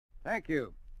Thank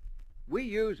you. We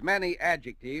use many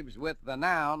adjectives with the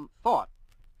noun thought.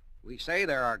 We say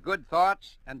there are good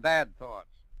thoughts and bad thoughts.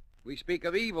 We speak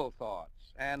of evil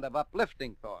thoughts and of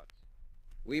uplifting thoughts.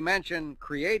 We mention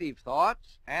creative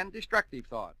thoughts and destructive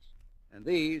thoughts, and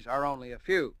these are only a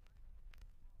few.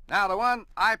 Now, the one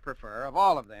I prefer of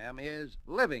all of them is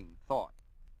living thought.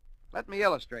 Let me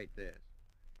illustrate this.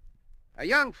 A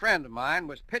young friend of mine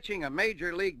was pitching a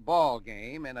major league ball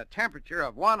game in a temperature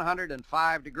of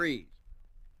 105 degrees.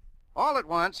 All at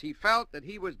once, he felt that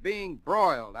he was being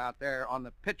broiled out there on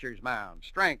the pitcher's mound.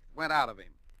 Strength went out of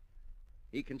him.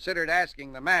 He considered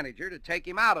asking the manager to take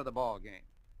him out of the ball game.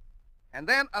 And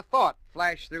then a thought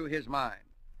flashed through his mind.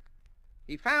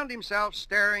 He found himself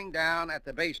staring down at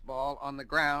the baseball on the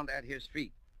ground at his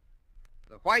feet.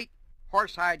 The white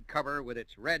horsehide cover with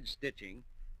its red stitching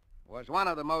was one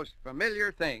of the most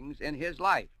familiar things in his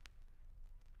life.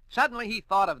 Suddenly he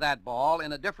thought of that ball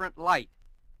in a different light.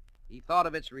 He thought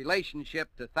of its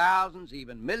relationship to thousands,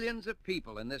 even millions of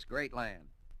people in this great land.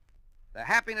 The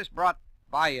happiness brought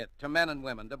by it to men and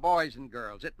women, to boys and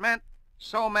girls. It meant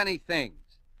so many things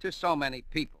to so many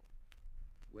people.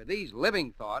 With these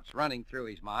living thoughts running through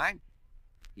his mind,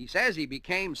 he says he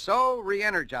became so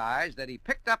re-energized that he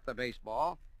picked up the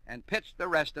baseball and pitched the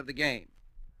rest of the game.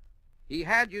 He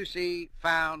had, you see,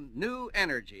 found new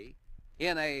energy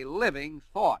in a living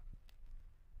thought.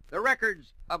 The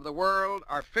records of the world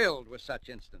are filled with such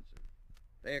instances.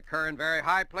 They occur in very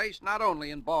high place, not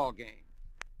only in ball games.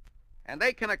 And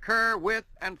they can occur with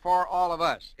and for all of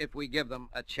us if we give them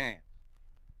a chance.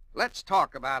 Let's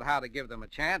talk about how to give them a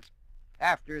chance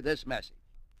after this message.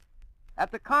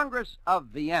 At the Congress of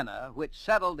Vienna, which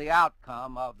settled the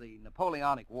outcome of the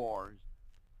Napoleonic Wars,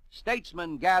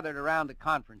 statesmen gathered around a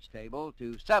conference table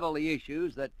to settle the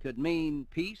issues that could mean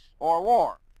peace or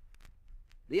war.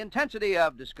 The intensity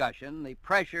of discussion, the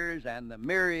pressures, and the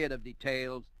myriad of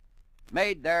details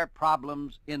made their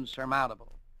problems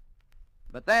insurmountable.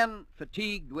 But then,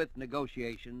 fatigued with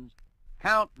negotiations,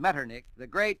 Count Metternich, the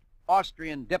great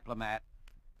Austrian diplomat,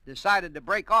 decided to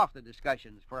break off the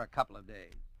discussions for a couple of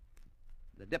days.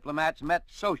 The diplomats met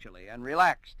socially and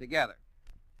relaxed together.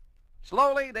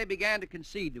 Slowly, they began to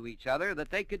concede to each other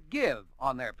that they could give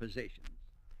on their positions.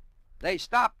 They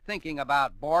stopped thinking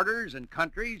about borders and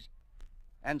countries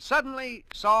and suddenly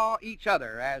saw each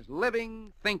other as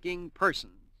living, thinking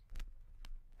persons.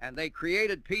 And they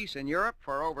created peace in Europe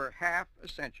for over half a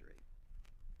century.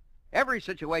 Every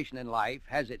situation in life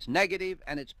has its negative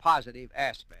and its positive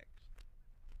aspects.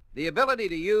 The ability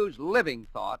to use living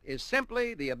thought is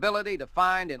simply the ability to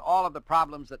find in all of the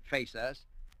problems that face us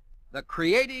the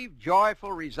creative,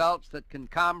 joyful results that can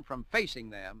come from facing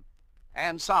them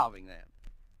and solving them.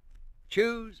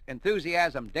 Choose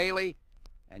enthusiasm daily,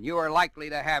 and you are likely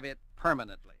to have it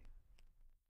permanently.